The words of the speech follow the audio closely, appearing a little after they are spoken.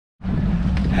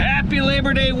Happy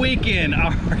Labor Day weekend.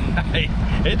 All right,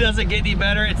 it doesn't get any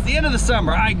better. It's the end of the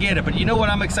summer, I get it, but you know what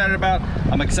I'm excited about?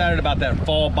 I'm excited about that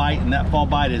fall bite, and that fall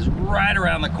bite is right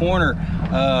around the corner.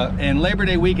 And Labor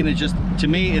Day weekend is just, to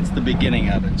me, it's the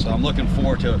beginning of it. So I'm looking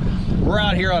forward to it. We're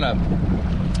out here on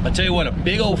I'll tell you what, a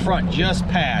big old front just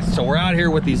passed. So we're out here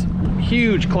with these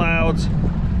huge clouds.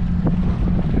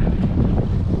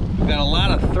 We've got a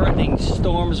lot of threatening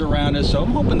storms around us, so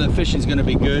I'm hoping the fishing's gonna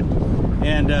be good.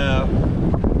 And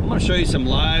I'm gonna show you some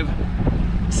live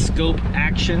scope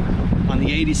action on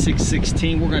the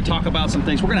 8616. We're gonna talk about some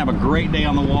things. We're gonna have a great day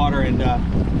on the water, and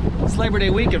it's Labor Day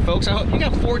weekend, folks. I hope you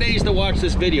got 4 days to watch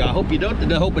this video. I hope you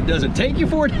don't. I hope it doesn't take you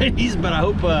 4 days, but I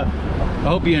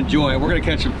hope you enjoy it. We're gonna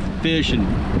catch some fish and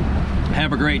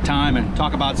have a great time and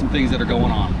talk about some things that are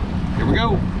going on. Here we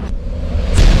go.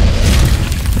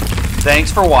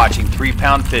 Thanks for watching 3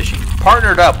 Pound Fishing,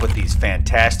 partnered up with these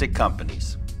fantastic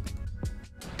companies.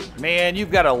 Man, you've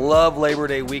got to love Labor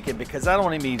Day weekend, because that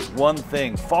only means one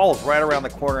thing. Fall is right around the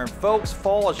corner, and folks,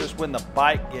 fall is just when the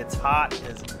bite gets hot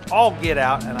as all get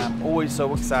out, and I'm always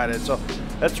so excited. So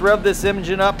let's rev this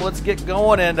engine up, let's get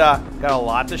going, and got a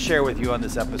lot to share with you on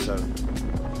this episode.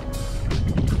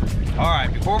 All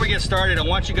right, before we get started, I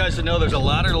want you guys to know there's a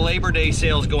lot of Labor Day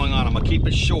sales going on. I'm gonna keep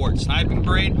it short. Sniping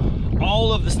braid,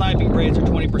 all of the sniping braids are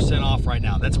 20% off right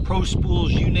now. That's pro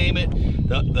spools, you name it.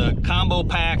 The combo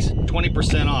packs,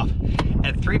 20% off.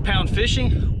 At 3 Pound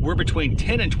Fishing, we're between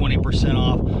 10 and 20%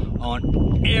 off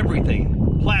on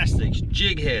everything. Plastics,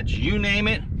 jig heads, you name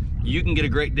it, you can get a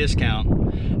great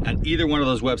discount at either one of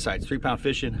those websites, 3 Pound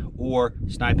Fishing or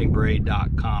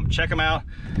snipingbraid.com. Check them out.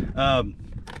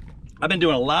 I've been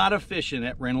doing a lot of fishing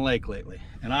at Wren Lake lately,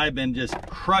 and I've been just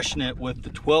crushing it with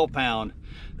the 12 pound,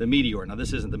 the Meteor. Now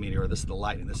this isn't the Meteor, this is the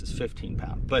Lightning, this is 15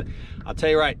 pound. But I'll tell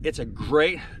you right, it's a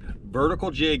great vertical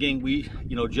jigging.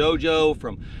 You know, JoJo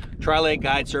from Tri-Lake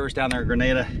Guide Service down there in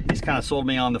Grenada, he's kind of sold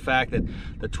me on the fact that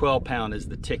the 12 pound is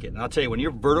the ticket. And I'll tell you, when you're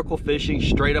vertical fishing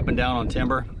straight up and down on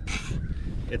timber,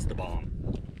 it's the bomb.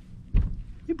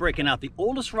 You're breaking out the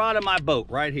oldest rod in my boat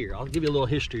right here. I'll give you a little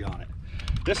history on it.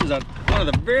 This is one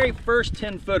of the very first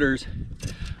 10 footers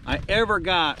I ever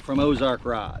got from Ozark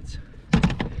Rods.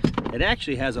 It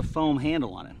actually has a foam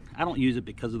handle on it. I don't use it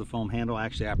because of the foam handle.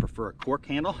 Actually, I prefer a cork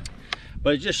handle,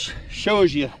 but it just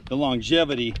shows you the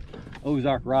longevity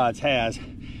Ozark Rods has.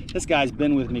 This guy's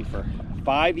been with me for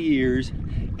 5 years.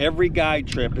 Every guide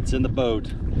trip, it's in the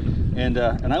boat. And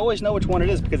I always know which one it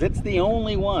is because it's the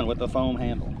only one with the foam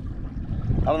handle.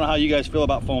 I don't know how you guys feel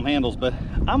about foam handles, but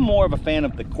I'm more of a fan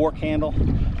of the cork handle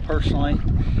personally.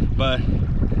 But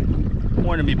the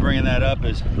point of me bringing that up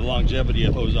is the longevity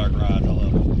of Ozark Rods. I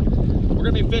love it. We're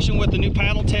gonna be fishing with the new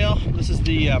paddle tail. This is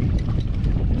the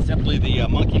simply the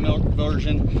monkey milk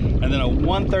version, and then a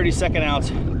 1/32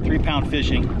 ounce 3 Pound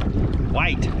Fishing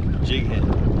white jig head.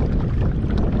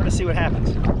 We're gonna see what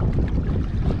happens.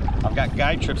 I've got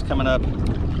guide trips coming up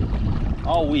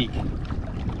all week.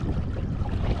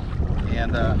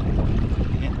 And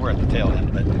we're at the tail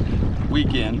end, but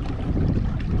weekend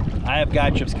I have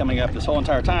guide trips coming up this whole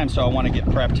entire time, so I want to get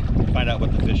prepped and find out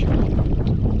what the fish are.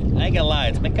 I ain't gonna lie,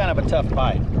 it's been kind of a tough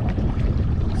bite.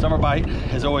 Summer bite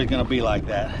is always gonna be like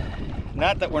that.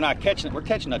 Not that we're not catching it, we're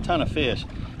catching a ton of fish,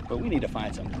 but we need to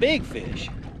find some big fish.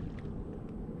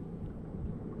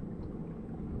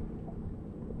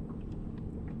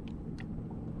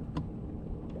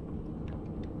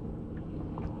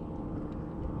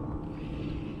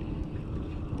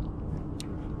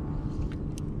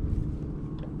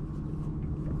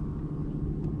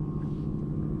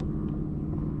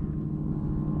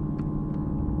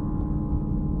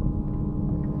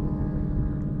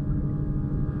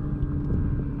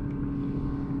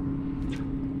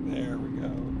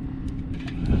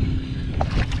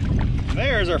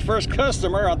 There's our first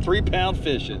customer on 3 Pound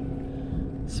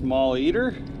Fishing. Small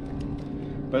eater,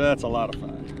 but that's a lot of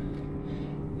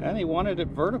fun. And he wanted it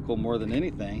vertical more than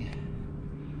anything.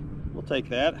 We'll take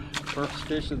that. First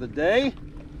fish of the day.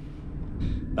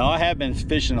 Now I have been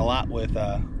fishing a lot with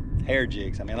hair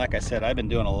jigs. I mean, like I said, I've been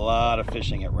doing a lot of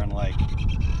fishing at Wren Lake,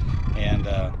 and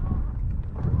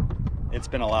it's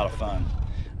been a lot of fun.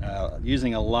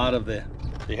 Using a lot of the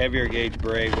heavier gauge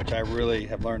braid, which I really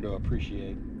have learned to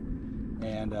appreciate.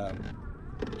 And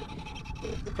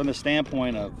from the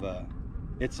standpoint of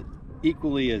it's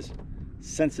equally as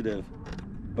sensitive,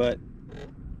 but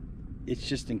it's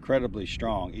just incredibly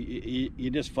strong.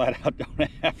 You just flat out don't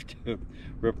have to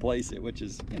replace it, which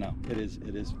is, you know,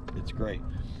 it's great.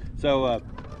 So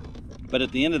but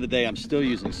at the end of the day, I'm still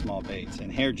using small baits,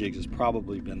 and hair jigs has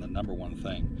probably been the #1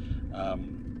 thing.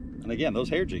 And again, those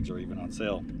hair jigs are even on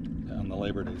sale on the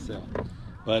Labor Day sale.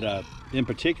 but in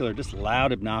particular, just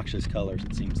loud, obnoxious colors,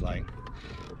 it seems like,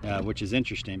 which is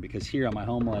interesting because here on my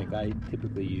home lake, I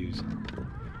typically use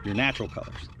your natural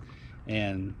colors.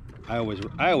 And I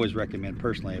always recommend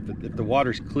personally, if the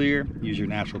water's clear, use your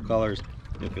natural colors.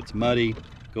 If it's muddy,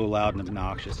 go loud and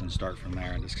obnoxious and start from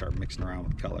there and just start mixing around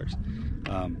with colors.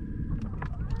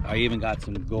 I even got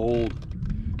some gold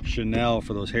Chanel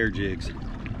for those hair jigs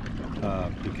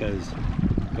because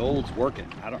gold's working.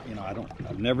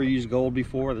 I've never used gold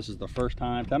before. This is the first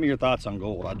time. Tell me your thoughts on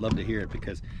gold. I'd love to hear it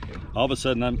because all of a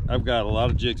sudden I've got a lot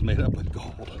of jigs made up with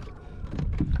gold.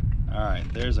 All right,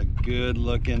 there's a good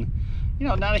looking,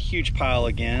 not a huge pile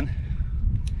again.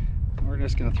 We're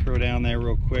just gonna throw down there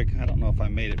real quick. I don't know if I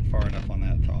made it far enough on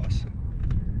that toss.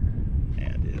 Yeah,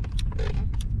 I did.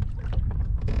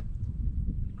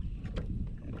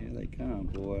 And here they come,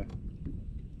 boy.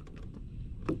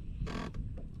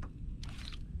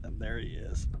 And there he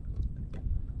is.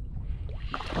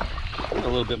 A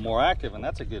little bit more active, and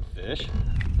that's a good fish.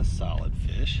 That's a solid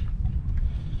fish.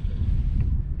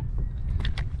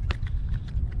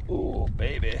 Oh,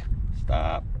 baby.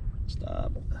 Stop.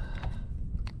 Stop.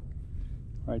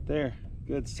 Right there.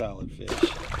 Good solid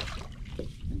fish.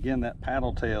 Again, that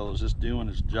paddle tail is just doing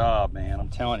its job, man. I'm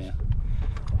telling you.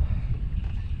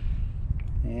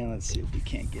 And let's see if we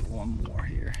can't get one more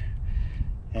here.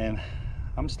 And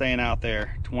I'm staying out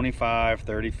there 25,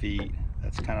 30 feet.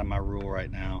 That's kind of my rule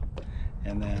right now.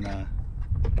 And then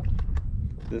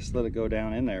just let it go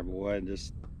down in there, boy, and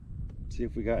just see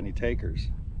if we got any takers.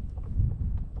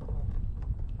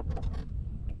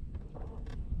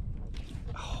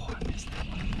 Oh, I missed that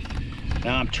one.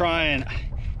 Now I'm trying.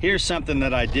 Here's something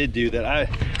that I did do that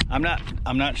I'm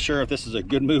not sure if this is a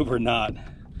good move or not.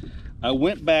 I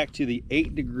went back to the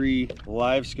 8-degree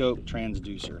live scope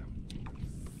transducer.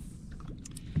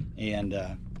 And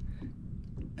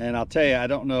I'll tell you, I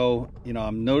don't know,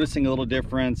 I'm noticing a little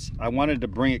difference. I wanted to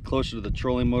bring it closer to the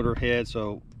trolling motor head,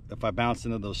 so if I bounced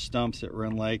into those stumps at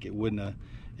Rend Lake, it wouldn't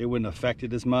affect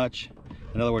it as much.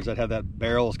 In other words, I'd have that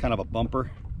barrel as kind of a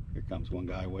bumper. Here comes one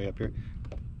guy way up here.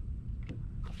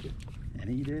 And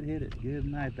he did hit it. Good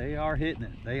night. They are hitting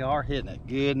it. They are hitting it.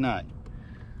 Good night.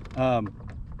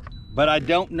 But I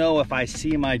don't know if I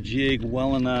see my jig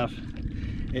well enough.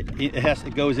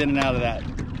 It goes in and out of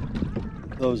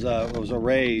those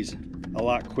arrays a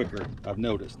lot quicker. I've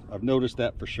noticed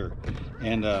that for sure.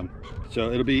 And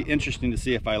so it'll be interesting to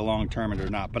see if I long term it or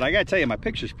not. But I gotta tell you, my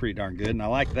picture's pretty darn good, and I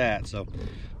like that. So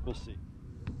we'll see.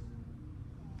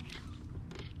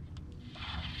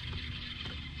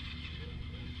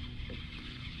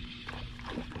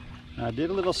 I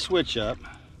did a little switch up.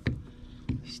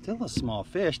 Still a small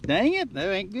fish. Dang it,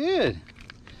 that ain't good.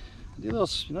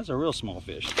 That's a real small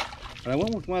fish. But I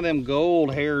went with one of them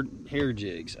gold hair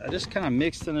jigs. I just kind of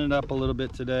mixing it up a little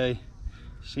bit today,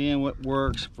 seeing what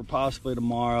works for possibly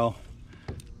tomorrow.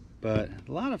 But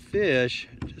a lot of fish,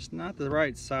 just not the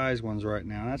right size ones right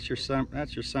now. That's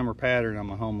your summer pattern on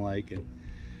my home lake, and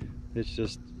it's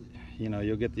just,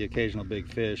 you'll get the occasional big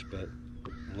fish, but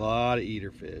a lot of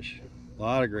eater fish, a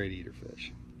lot of great eater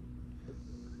fish.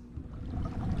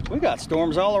 We got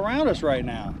storms all around us right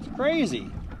now. It's crazy.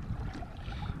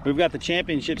 We've got the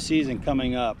championship season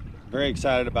coming up. Very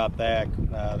excited about that.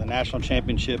 The national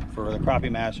championship for the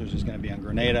Crappie Masters is going to be on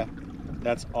Grenada.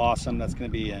 That's awesome. That's going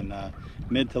to be in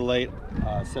mid to late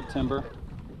September.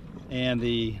 And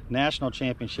the national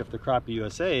championship for the Crappie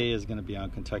USA is going to be on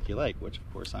Kentucky Lake, which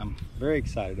of course I'm very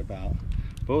excited about.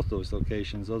 Both those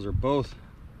locations. Those are both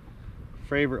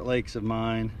favorite lakes of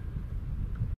mine.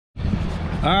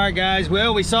 All right, guys.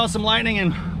 Well, we saw some lightning,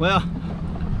 and well,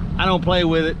 I don't play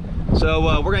with it. So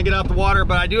we're gonna get out the water,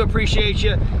 but I do appreciate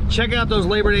you. Check out those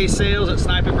Labor Day sales at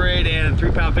Snipe and Braid and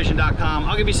 3poundfishing.com.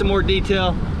 I'll give you some more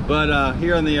detail, but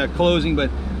here on the closing.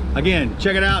 But again,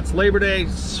 check it out. It's Labor Day,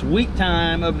 sweet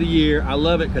time of the year. I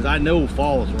love it because I know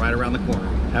fall is right around the corner.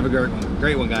 Have a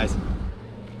great one, guys.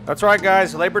 That's right,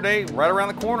 guys. Labor Day right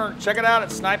around the corner. Check it out at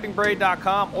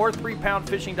snipingbraid.com or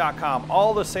 3poundfishing.com.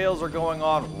 All the sales are going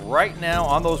on right now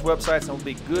on those websites and will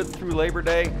be good through Labor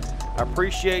Day. I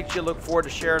appreciate you. Look forward to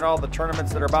sharing all the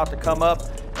tournaments that are about to come up,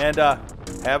 and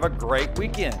have a great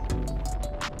weekend.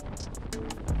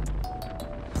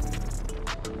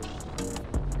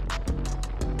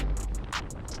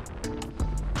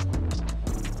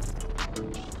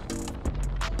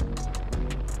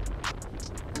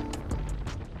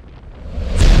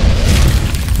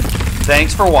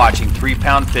 Thanks for watching 3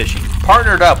 Pound Fishing,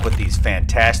 partnered up with these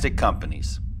fantastic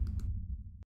companies.